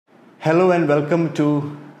Hello and welcome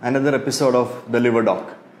to another episode of The Liver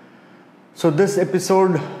Doc. So this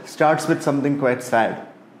episode starts with something quite sad.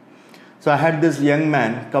 So I had this young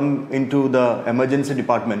man come into the emergency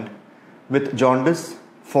department with jaundice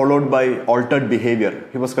followed by altered behavior.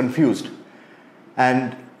 He was confused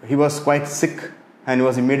and he was quite sick and he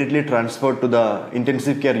was immediately transferred to the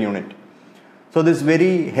intensive care unit. So this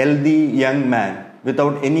very healthy young man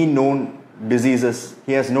without any known diseases,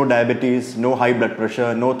 he has no diabetes, no high blood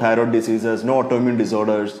pressure, no thyroid diseases, no autoimmune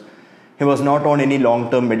disorders. He was not on any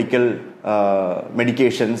long-term medical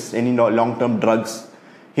medications, any long-term drugs.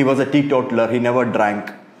 He was a teetotaler, he never drank.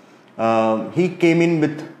 He came in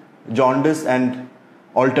with jaundice and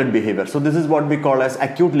altered behavior. So this is what we call as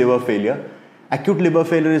acute liver failure. Acute liver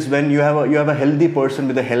failure is when you have a healthy person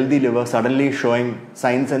with a healthy liver suddenly showing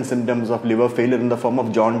signs and symptoms of liver failure in the form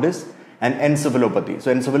of jaundice and encephalopathy.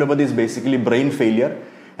 So encephalopathy is basically brain failure,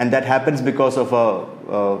 and that happens because of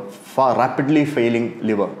a far rapidly failing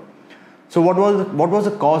liver. So what was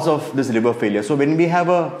the cause of this liver failure? So when we have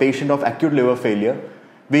a patient of acute liver failure,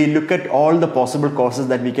 we look at all the possible causes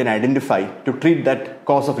that we can identify to treat that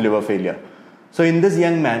cause of liver failure. So in this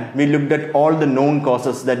young man, we looked at all the known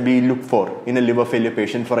causes that we look for in a liver failure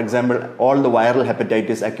patient. For example, all the viral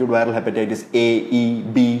hepatitis, acute viral hepatitis A, E,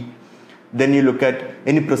 B. Then you look at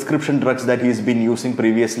any prescription drugs that he's been using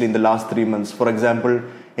previously in the last 3 months. For example,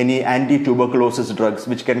 any anti-tuberculosis drugs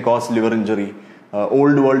which can cause liver injury,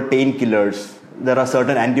 old world painkillers. There are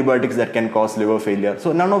certain antibiotics that can cause liver failure.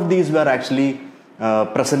 So none of these were actually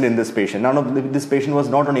present in this patient. This patient was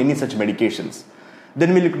not on any such medications.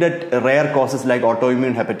 Then we looked at rare causes like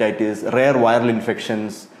autoimmune hepatitis, rare viral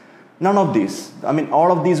infections. None of these. All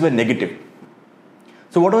of these were negative.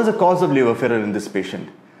 So what was the cause of liver failure in this patient?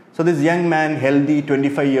 So this young man, healthy,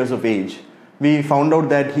 25 years of age, we found out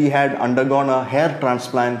that he had undergone a hair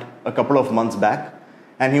transplant a couple of months back,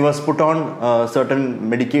 and he was put on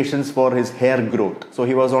certain medications for his hair growth. So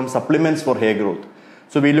he was on supplements for hair growth.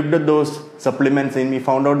 So we looked at those supplements and we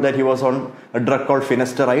found out that he was on a drug called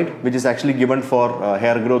finasteride, which is actually given for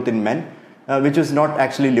hair growth in men, which is not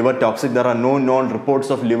actually liver toxic. There are no known reports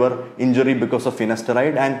of liver injury because of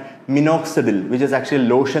finasteride, and minoxidil, which is actually a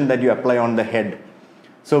lotion that you apply on the head.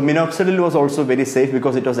 So minoxidil was also very safe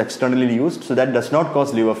because it was externally used, so that does not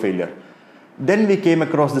cause liver failure. Then we came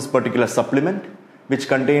across this particular supplement which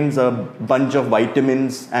contains a bunch of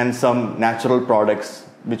vitamins and some natural products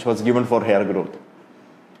which was given for hair growth.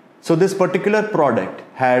 So this particular product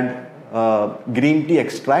had green tea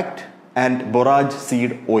extract and borage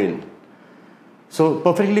seed oil. So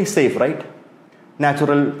perfectly safe, right?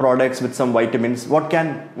 Natural products with some vitamins. What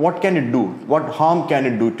can it do? What harm can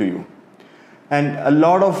it do to you? And a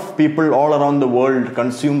lot of people all around the world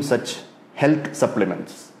consume such health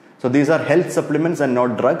supplements. So these are health supplements and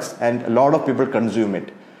not drugs, and a lot of people consume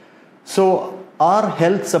it. So are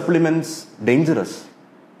health supplements dangerous?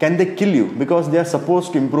 Can they kill you because they are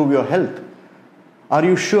supposed to improve your health? Are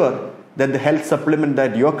you sure that the health supplement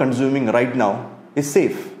that you are consuming right now is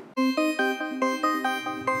safe?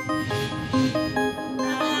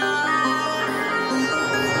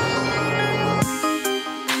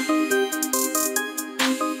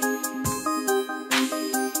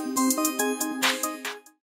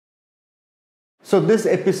 So this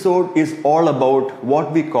episode is all about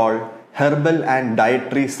what we call herbal and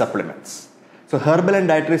dietary supplements. So herbal and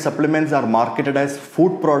dietary supplements are marketed as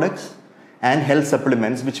food products and health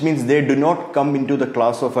supplements, which means they do not come into the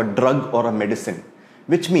class of a drug or a medicine,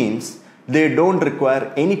 which means they don't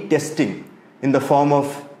require any testing in the form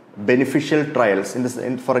of beneficial trials.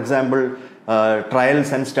 For example,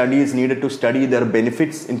 trials and studies needed to study their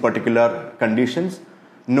benefits in particular conditions,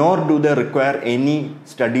 nor do they require any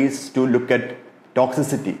studies to look at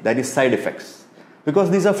toxicity, that is side effects,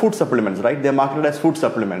 because these are food supplements, right? They're marketed as food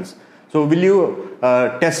supplements. So will you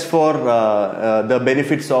test for the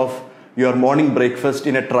benefits of your morning breakfast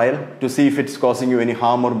in a trial to see if it's causing you any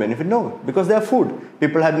harm or benefit? No, because they are food.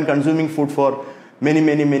 People have been consuming food for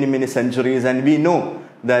many centuries, and we know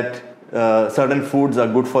that certain foods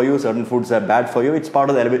are good for you, certain foods are bad for you. It's part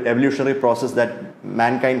of the evolutionary process that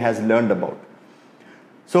mankind has learned about.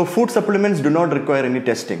 So food supplements do not require any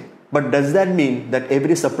testing. But does that mean that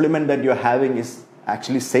every supplement that you're having is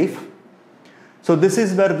actually safe? So this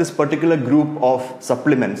is where this particular group of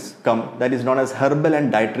supplements come, that is known as herbal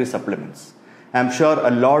and dietary supplements. I'm sure a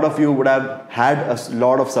lot of you would have had a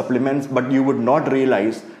lot of supplements, but you would not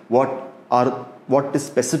realize what is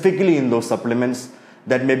specifically in those supplements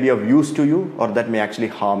that may be of use to you or that may actually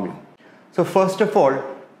harm you. So first of all,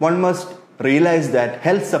 one must realize that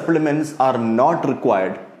health supplements are not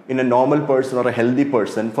required in a normal person or a healthy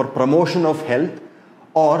person for promotion of health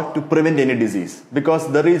or to prevent any disease,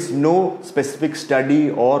 because there is no specific study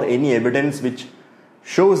or any evidence which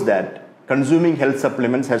shows that consuming health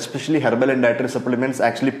supplements, especially herbal and dietary supplements,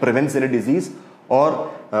 actually prevents any disease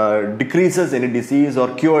or decreases any disease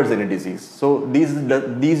or cures any disease. So these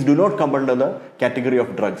do not come under the category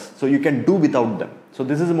of drugs. So you can do without them. So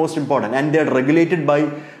this is the most important, and they are regulated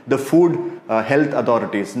by the food health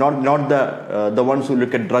authorities, not the ones who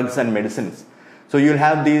look at drugs and medicines. So you'll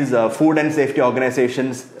have these food and safety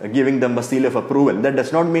organizations giving them a seal of approval. That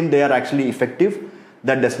does not mean they are actually effective.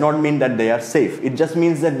 That does not mean that they are safe. It just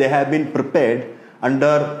means that they have been prepared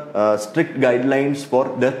under strict guidelines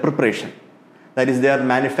for their preparation. That is, they are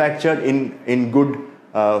manufactured in good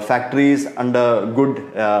factories under good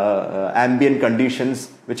ambient conditions,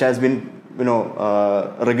 which has been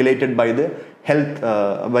regulated by the health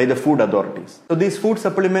by the food authorities. So these food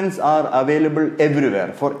supplements are available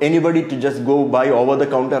everywhere for anybody to just go buy over the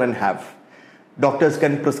counter and have. Doctors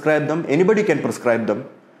can prescribe them. Anybody can prescribe them.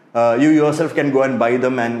 You yourself can go and buy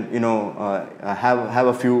them and have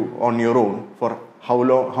a few on your own for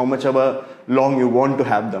how much ever long you want to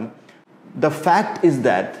have them. The fact is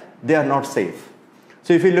that they are not safe.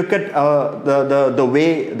 So if you look at the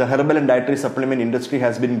way the herbal and dietary supplement industry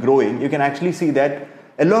has been growing, you can actually see that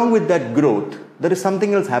along with that growth, there is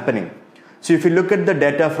something else happening. So if you look at the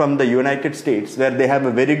data from the United States, where they have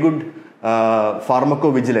a very good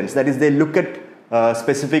pharmacovigilance, that is, they look at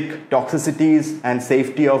specific toxicities and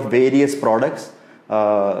safety of various products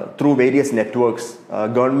through various networks,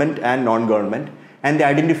 government and non-government, and they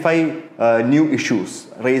identify new issues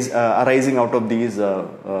arising out of these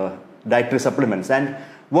dietary supplements. And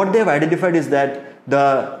what they have identified is that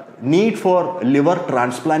the need for liver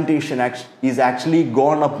transplantation is actually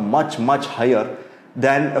gone up much higher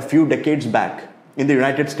than a few decades back in the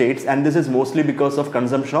United States, and this is mostly because of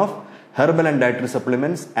consumption of herbal and dietary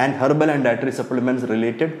supplements and herbal and dietary supplements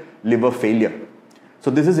related liver failure.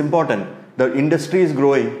 So this is important. The industry is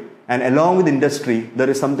growing, and along with industry, there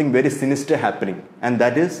is something very sinister happening, and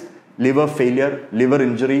that is liver failure, liver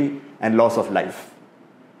injury, and loss of life.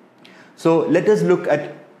 So let us look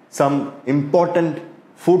at some important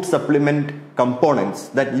food supplement components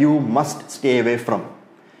that you must stay away from.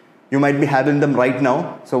 You might be having them right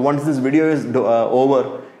now. So once this video is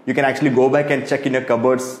over, you can actually go back and check in your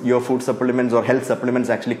cupboards. Your food supplements or health supplements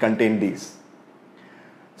actually contain these.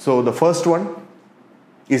 So the first one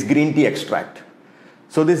is green tea extract.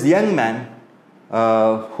 So this young man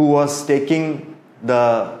who was taking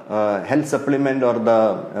the health supplement or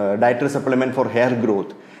the dietary supplement for hair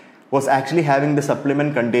growth was actually having the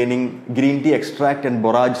supplement containing green tea extract and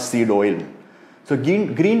borage seed oil. So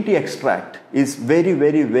green tea extract is very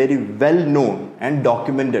well known and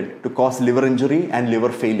documented to cause liver injury and liver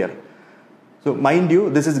failure. So mind you,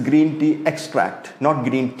 this is green tea extract, not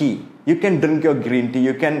green tea. You can drink your green tea,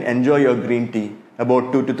 you can enjoy your green tea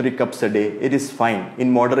about 2 to 3 cups a day. It is fine.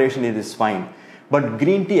 In moderation, it is fine. But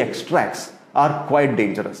green tea extracts are quite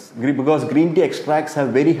dangerous because green tea extracts have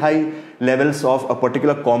very high levels of a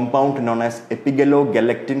particular compound known as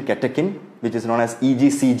epigallocalcitonin catechin, which is known as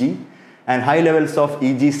EGCG, and high levels of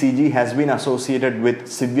EGCG has been associated with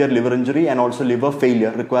severe liver injury and also liver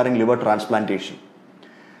failure requiring liver transplantation.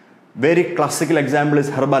 Very classical example is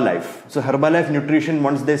Herbalife. So Herbalife Nutrition,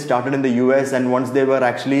 once they started in the US and once they were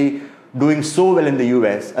actually doing so well in the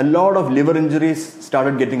US, a lot of liver injuries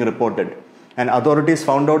started getting reported. And authorities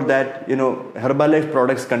found out that Herbalife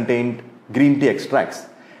products contained green tea extracts.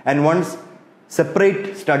 And once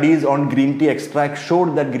separate studies on green tea extracts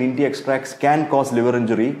showed that green tea extracts can cause liver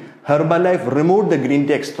injury, Herbalife removed the green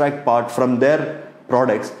tea extract part from their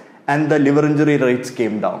products and the liver injury rates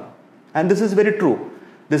came down. And this is very true.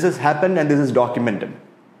 This has happened and this is documented.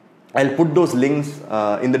 I'll put those links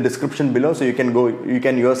in the description below so you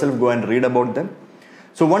can yourself go and read about them.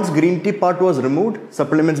 So once green tea part was removed,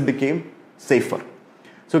 supplements became safer.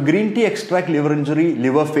 So green tea extract liver injury,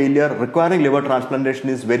 liver failure requiring liver transplantation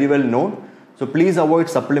is very well known. So please avoid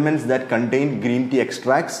supplements that contain green tea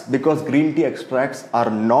extracts because green tea extracts are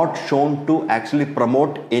not shown to actually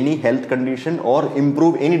promote any health condition or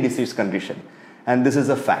improve any disease condition. And this is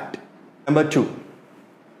a fact. Number 2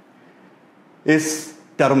 is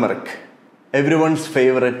turmeric. Everyone's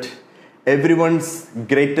favorite, everyone's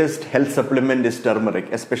greatest health supplement is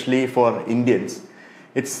turmeric, especially for Indians.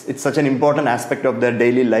 It's such an important aspect of their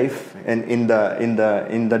daily life and in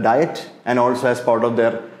the diet and also as part of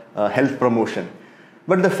their health promotion.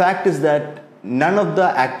 But the fact is that none of the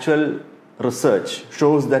actual research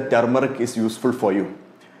shows that turmeric is useful for you.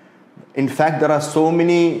 In fact, there are so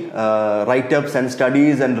many write-ups and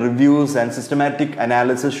studies and reviews and systematic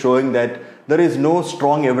analysis showing that there is no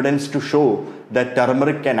strong evidence to show that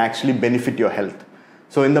turmeric can actually benefit your health.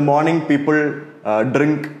 So in the morning, people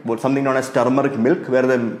drink something known as turmeric milk, where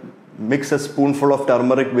they mix a spoonful of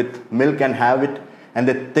turmeric with milk and have it, and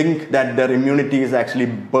they think that their immunity is actually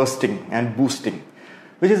bursting and boosting,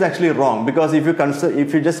 which is actually wrong, because if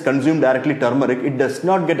you just consume directly turmeric, it does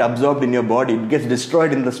not get absorbed in your body, it gets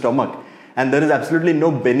destroyed in the stomach, and there is absolutely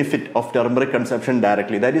no benefit of turmeric consumption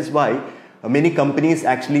directly. That is why many companies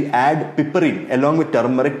actually add piperine along with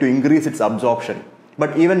turmeric to increase its absorption.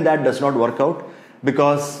 But even that does not work out,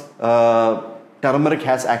 because turmeric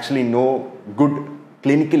has actually no good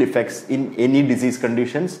clinical effects in any disease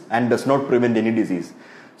conditions and does not prevent any disease.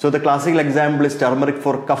 So the classical example is turmeric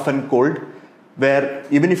for cough and cold, where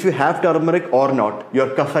even if you have turmeric or not,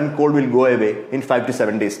 your cough and cold will go away in 5 to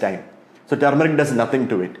 7 days time. So turmeric does nothing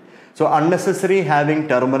to it. So unnecessary having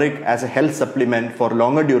turmeric as a health supplement for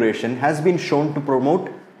longer duration has been shown to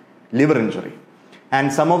promote liver injury.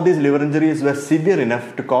 And some of these liver injuries were severe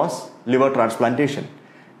enough to cause liver transplantation.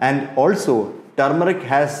 And also turmeric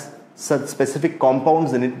has such specific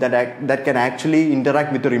compounds in it that can actually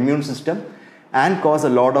interact with your immune system and cause a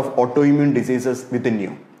lot of autoimmune diseases within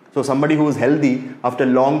you. So somebody who is healthy after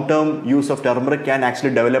long-term use of turmeric can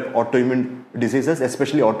actually develop autoimmune diseases,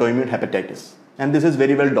 especially autoimmune hepatitis. And this is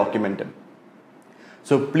very well documented.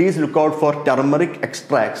 So please look out for turmeric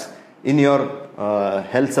extracts in your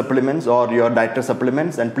health supplements or your dietary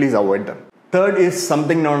supplements, and please avoid them. Third is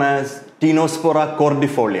something known as Tinospora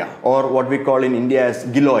cordifolia, or what we call in India as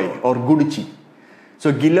giloy or guduchi.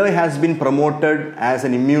 So giloy has been promoted as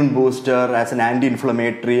an immune booster, as an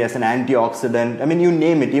anti-inflammatory, as an antioxidant. I mean, you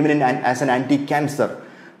name it, even as an anti-cancer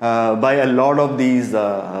by a lot of these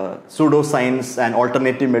pseudoscience and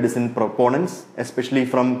alternative medicine proponents, especially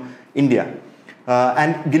from India.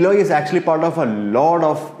 And giloy is actually part of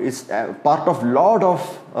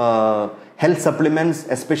health supplements,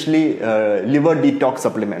 especially liver detox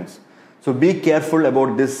supplements. So be careful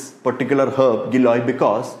about this particular herb, giloy,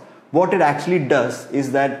 because what it actually does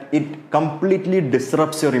is that it completely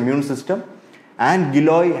disrupts your immune system, and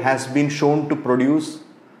giloy has been shown to produce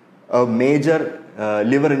a major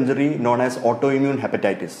liver injury known as autoimmune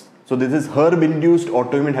hepatitis. So this is herb-induced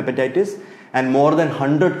autoimmune hepatitis, and more than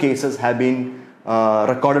 100 cases have been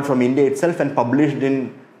recorded from India itself and published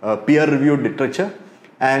in peer-reviewed literature.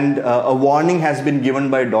 And a warning has been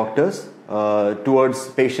given by doctors towards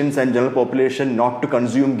patients and general population not to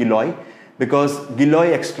consume giloy, because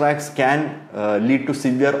giloy extracts can lead to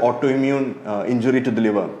severe autoimmune injury to the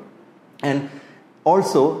liver. And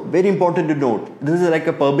also, very important to note, this is like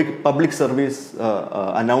a public service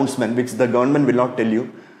announcement which the government will not tell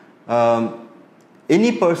you.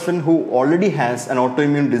 Any person who already has an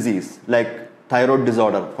autoimmune disease like thyroid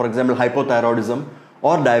disorder, for example hypothyroidism,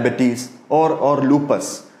 or diabetes, or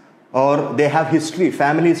lupus, or they have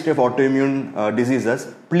family history of autoimmune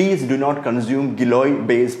diseases, please do not consume giloy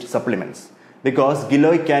based supplements, because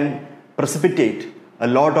giloy can precipitate a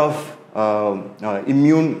lot of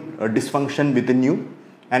immune dysfunction within you,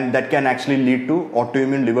 and that can actually lead to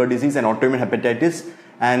autoimmune liver disease and autoimmune hepatitis.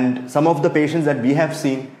 And some of the patients that we have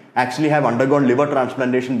seen actually have undergone liver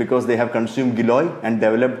transplantation because they have consumed giloy and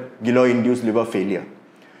developed giloy induced liver failure.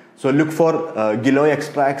 So look for giloy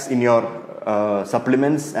extracts in your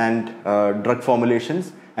supplements and drug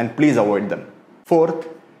formulations, and please avoid them. Fourth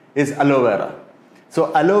is aloe vera.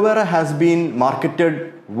 So aloe vera has been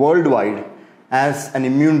marketed worldwide as an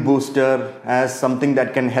immune booster, as something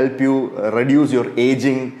that can help you reduce your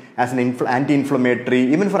aging, as an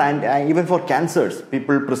anti-inflammatory, even for cancers.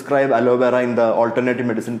 People prescribe aloe vera in the alternative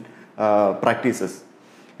medicine practices.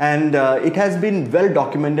 And it has been well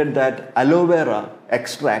documented that aloe vera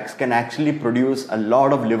extracts can actually produce a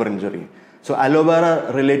lot of liver injury. So aloe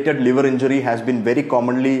vera related liver injury has been very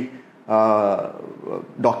commonly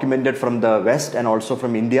documented from the West and also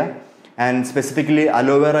from India. And specifically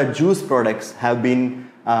aloe vera juice products have been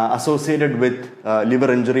associated with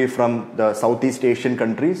liver injury from the Southeast Asian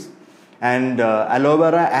countries. And aloe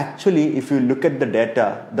vera actually, if you look at the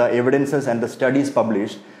data, the evidences and the studies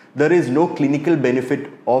published, there is no clinical benefit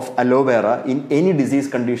of aloe vera in any disease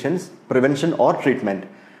conditions, prevention or treatment,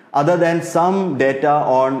 other than some data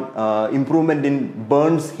on improvement in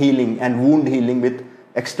burns healing and wound healing with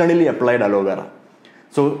externally applied aloe vera.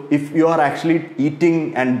 So if you are actually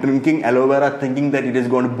eating and drinking aloe vera thinking that it is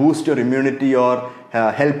going to boost your immunity or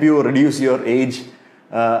help you reduce your age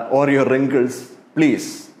or your wrinkles,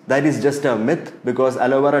 please, that is just a myth, because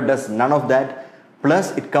aloe vera does none of that.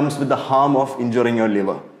 Plus it comes with the harm of injuring your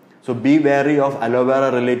liver. So be wary of aloe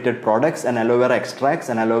vera related products and aloe vera extracts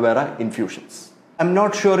and aloe vera infusions. I'm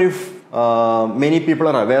not sure if many people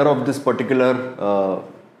are aware of this particular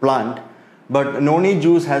plant, But noni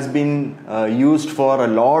juice has been used for a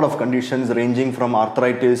lot of conditions ranging from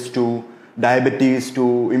arthritis to diabetes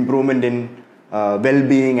to improvement in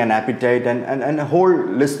well-being and appetite and a whole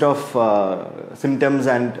list of symptoms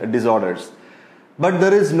and disorders. But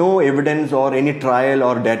there is no evidence or any trial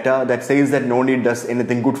or data that says that noni does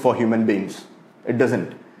anything good for human beings. It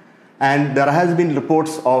doesn't. And there has been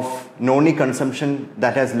reports of noni consumption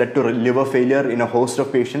that has led to liver failure in a host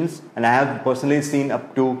of patients. And I have personally seen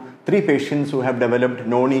up to 3 patients who have developed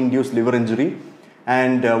noni-induced liver injury,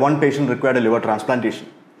 and 1 patient required a liver transplantation.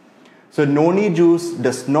 So noni juice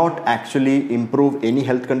does not actually improve any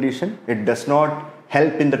health condition. It does not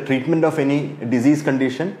help in the treatment of any disease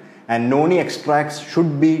condition. And noni extracts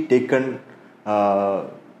should be taken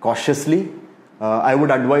cautiously. I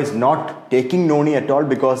would advise not taking noni at all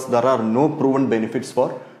because there are no proven benefits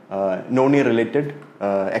for noni related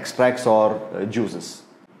extracts or juices.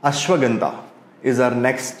 Ashwagandha is our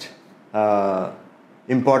next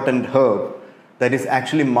important herb that is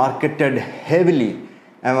actually marketed heavily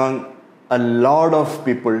among a lot of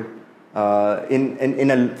people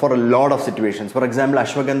for a lot of situations. For example,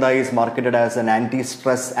 ashwagandha is marketed as an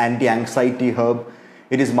anti-stress, anti-anxiety herb.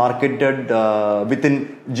 It is marketed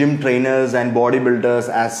within gym trainers and bodybuilders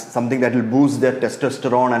as something that will boost their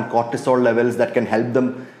testosterone and cortisol levels that can help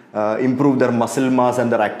them improve their muscle mass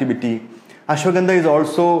and their activity. Ashwagandha is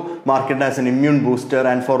also marketed as an immune booster,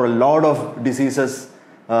 and for a lot of diseases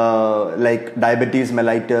like diabetes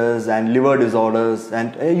mellitus and liver disorders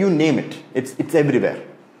and you name it, it's everywhere.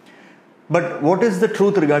 But what is the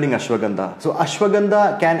truth regarding ashwagandha? So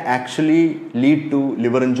ashwagandha can actually lead to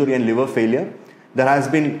liver injury and liver failure. There has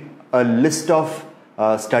been a list of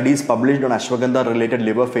studies published on ashwagandha related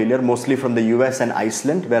liver failure, mostly from the US and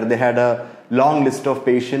Iceland, where they had a long list of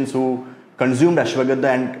patients who consumed ashwagandha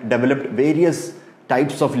and developed various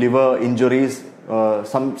types of liver injuries,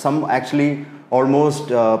 some actually almost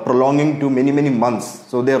prolonging to many months.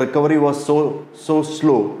 So their recovery was so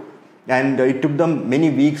slow, and it took them many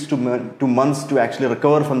weeks to months to actually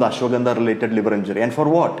recover from the ashwagandha related liver injury. And for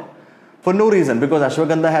what? For no reason, because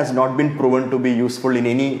ashwagandha has not been proven to be useful in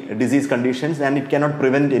any disease conditions, and it cannot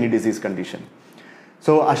prevent any disease condition.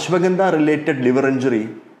 So ashwagandha related liver injury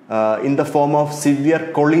in the form of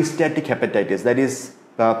severe cholestatic hepatitis, that is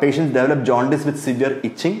patients develop jaundice with severe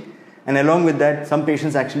itching, and along with that some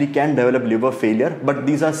patients actually can develop liver failure, but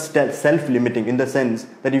these are self-limiting in the sense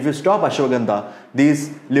that if you stop ashwagandha,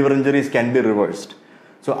 these liver injuries can be reversed.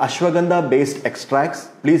 So ashwagandha based extracts,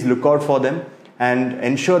 please look out for them and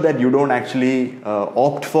ensure that you don't actually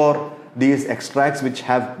opt for these extracts which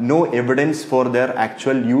have no evidence for their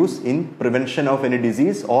actual use in prevention of any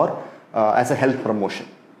disease or as a health promotion.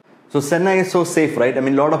 So senna is so safe, right? I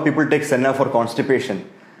mean, a lot of people take senna for constipation.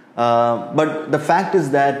 But the fact is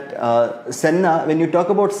that senna, when you talk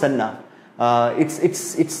about senna,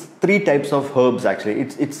 it's 3 types of herbs actually.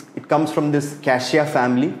 It comes from this cassia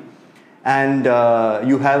family, and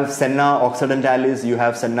you have senna occidentalis, you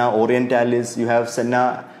have senna orientalis, you have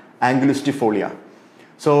senna angustifolia.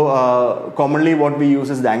 So commonly what we use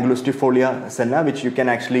is the angustifolia senna, which you can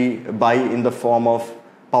actually buy in the form of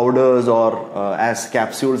powders or as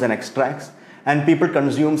capsules and extracts, and people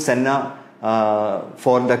consume senna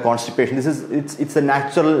for the constipation. It's a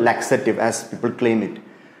natural laxative as people claim it.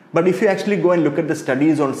 But if you actually go and look at the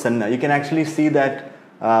studies on senna, you can actually see that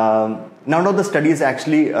none of the studies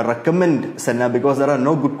actually recommend senna because there are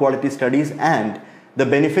no good quality studies, and the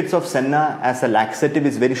benefits of senna as a laxative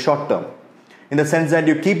is very short term, in the sense that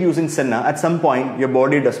you keep using senna, at some point your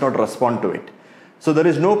body does not respond to it. So there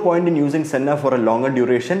is no point in using senna for a longer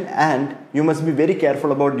duration, and you must be very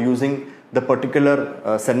careful about using the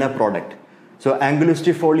particular senna product. So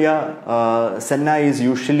angustifolia senna is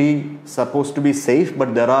usually supposed to be safe,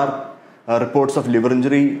 but there are reports of liver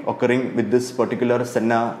injury occurring with this particular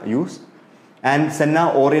senna use. And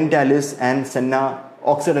senna orientalis and senna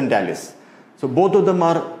occidentalis. So both of them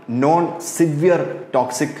are non-severe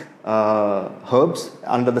toxic herbs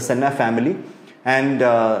under the senna family, and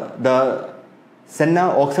the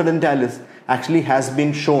senna occidentalis actually has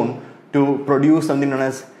been shown to produce something known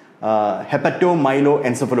as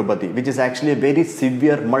hepatomyeloencephalopathy, which is actually a very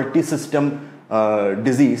severe multi-system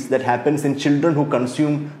disease that happens in children who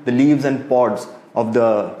consume the leaves and pods of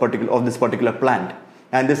this particular plant.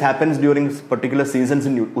 And this happens during particular seasons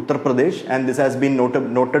in Uttar Pradesh, and this has been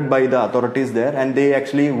noted by the authorities there, and they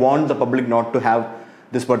actually warned the public not to have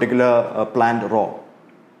this particular plant raw.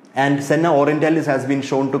 And senna orientalis has been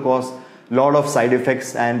shown to cause a lot of side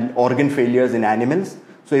effects and organ failures in animals.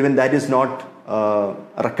 So even that is not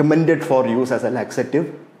recommended for use as a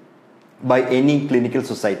laxative by any clinical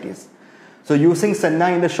societies. So using senna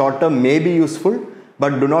in the short term may be useful,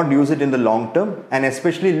 but do not use it in the long term, and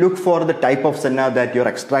especially look for the type of senna that your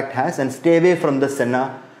extract has and stay away from the senna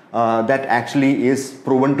that actually is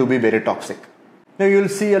proven to be very toxic. Now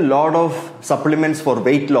you'll see a lot of supplements for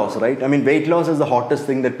weight loss, right? I mean, weight loss is the hottest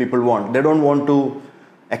thing that people want. They don't want to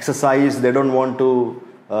exercise, they don't want to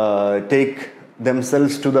take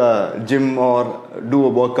themselves to the gym or do a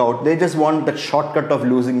workout. They just want that shortcut of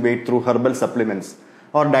losing weight through herbal supplements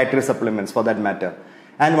or dietary supplements for that matter.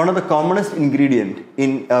 And one of the commonest ingredient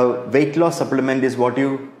in a weight loss supplement is what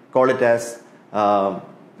you call it as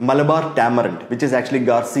Malabar tamarind, which is actually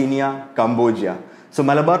Garcinia cambogia. So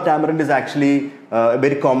Malabar tamarind is actually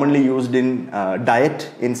very commonly used in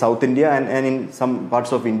diet in South India and in some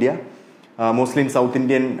parts of India, mostly in South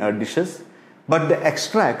Indian dishes. But the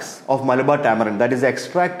extracts of Malabar tamarind, that is the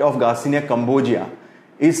extract of Garcinia cambogia,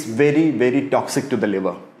 is very, very toxic to the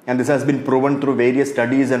liver. And this has been proven through various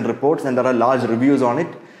studies and reports, and there are large reviews on it,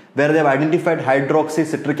 where they have identified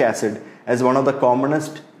hydroxycitric acid as one of the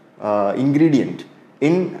commonest ingredient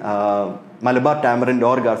in Malabar tamarind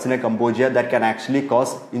or Garcinia cambogia that can actually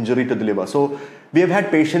cause injury to the liver. So we have had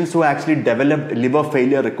patients who actually developed liver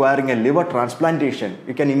failure requiring a liver transplantation.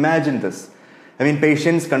 You can imagine this. I mean,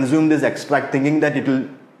 patients consume this extract thinking that it will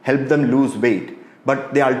help them lose weight,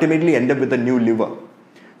 but they ultimately end up with a new liver.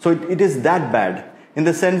 So it is that bad. In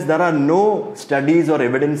the sense, there are no studies or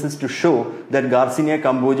evidences to show that Garcinia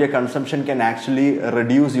cambogia consumption can actually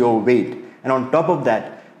reduce your weight. And on top of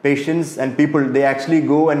that, patients and people, they actually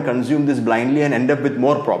go and consume this blindly and end up with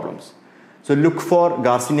more problems. So look for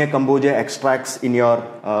Garcinia cambogia extracts in your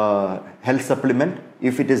health supplement.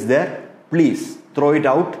 If it is there, please throw it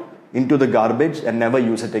out into the garbage and never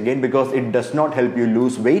use it again, because it does not help you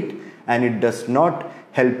lose weight and it does not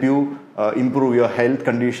help you improve your health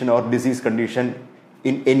condition or disease condition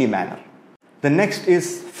in any manner. The next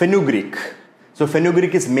is fenugreek. So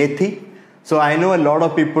fenugreek is methi. So I know a lot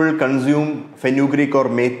of people consume fenugreek or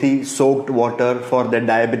methi soaked water for their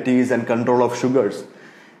diabetes and control of sugars.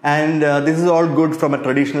 And this is all good from a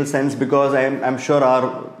traditional sense, because I'm sure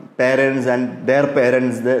our parents and their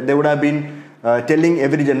parents, they would have been telling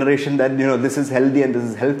every generation that, you know, this is healthy and this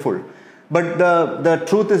is helpful. But the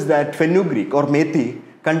truth is that fenugreek or methi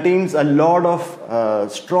contains a lot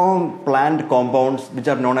of strong plant compounds which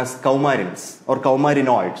are known as coumarins or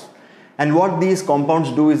coumarinoids. And what these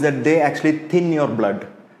compounds do is that they actually thin your blood,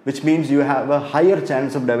 which means you have a higher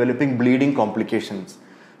chance of developing bleeding complications.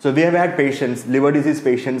 So we have had patients, liver disease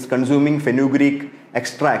patients, consuming fenugreek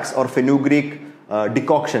extracts or fenugreek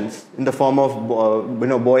decoctions in the form of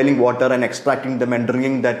boiling water and extracting them and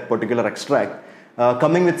drinking that particular extract,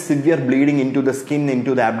 coming with severe bleeding into the skin,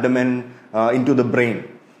 into the abdomen, into the brain,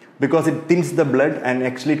 because it thins the blood and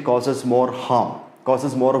actually it causes more harm,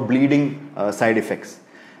 causes more bleeding side effects.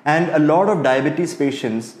 And a lot of diabetes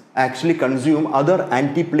patients actually consume other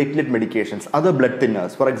antiplatelet medications, other blood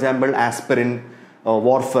thinners, for example aspirin,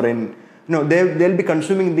 warfarin. They'll be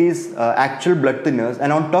consuming these actual blood thinners,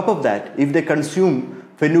 and on top of that, if they consume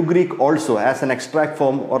fenugreek also as an extract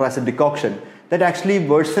form or as a decoction, that actually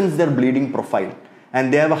worsens their bleeding profile,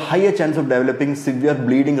 and they have a higher chance of developing severe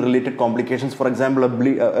bleeding related complications, for example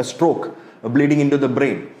a stroke, a bleeding into the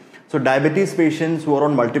brain. So diabetes patients who are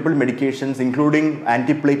on multiple medications including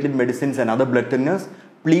antiplatelet medicines and other blood thinners,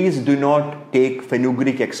 please do not take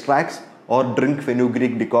fenugreek extracts or drink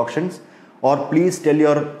fenugreek decoctions, or please tell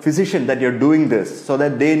your physician that you're doing this so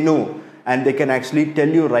that they know and they can actually tell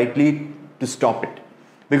you rightly to stop it.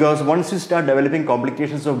 Because once you start developing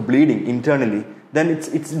complications of bleeding internally, then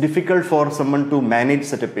it's difficult for someone to manage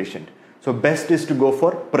such a patient. So best is to go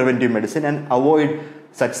for preventive medicine and avoid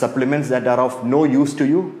such supplements that are of no use to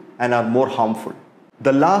you and are more harmful.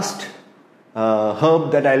 The last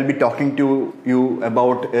herb that I'll be talking to you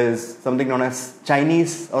about is something known as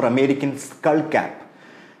Chinese or American skullcap.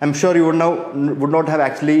 I'm sure you would not have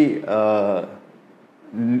actually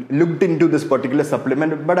looked into this particular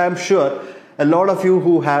supplement, but I'm sure a lot of you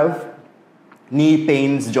who have knee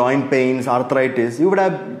pains, joint pains, arthritis,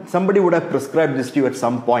 somebody would have prescribed this to you at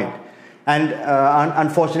some point. And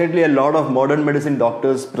unfortunately, a lot of modern medicine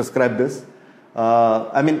doctors prescribe this.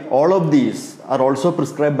 All of these are also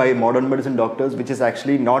prescribed by modern medicine doctors, which is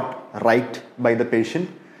actually not right by the patient.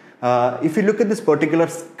 If you look at this particular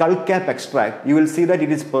skullcap extract, you will see that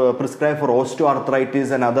it is prescribed for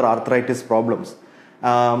osteoarthritis and other arthritis problems.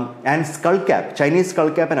 And skullcap, Chinese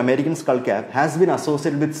skullcap and American skullcap has been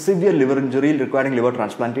associated with severe liver injury requiring liver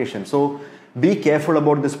transplantation. So be careful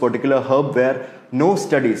about this particular herb where no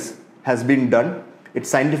studies has been done. Its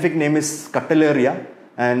scientific name is Scutellaria.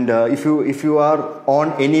 And if you are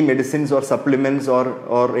on any medicines or supplements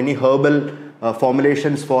or any herbal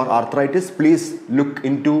formulations for arthritis, please look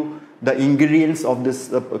into the ingredients of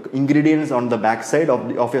this ingredients on the backside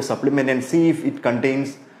of your supplement and see if it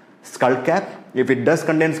contains skull cap. If it does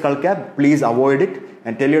contain skull cap, please avoid it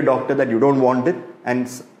and tell your doctor that you don't want it and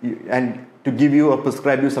to give you or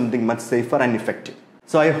prescribe you something much safer and effective.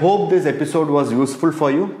 So I hope this episode was useful for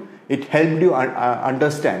you. It helped you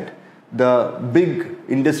understand the big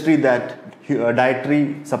industry that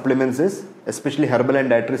dietary supplements is, especially herbal and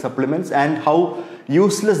dietary supplements, and how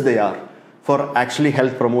useless they are for actually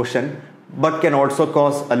health promotion, but can also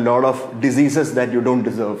cause a lot of diseases that you don't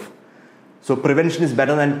deserve. So prevention is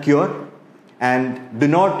better than cure, and do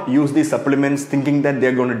not use these supplements thinking that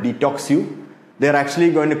they're going to detox you. They're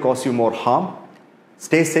actually going to cause you more harm.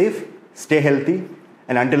 Stay safe, stay healthy,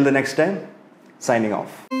 and until the next time, signing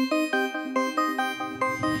off.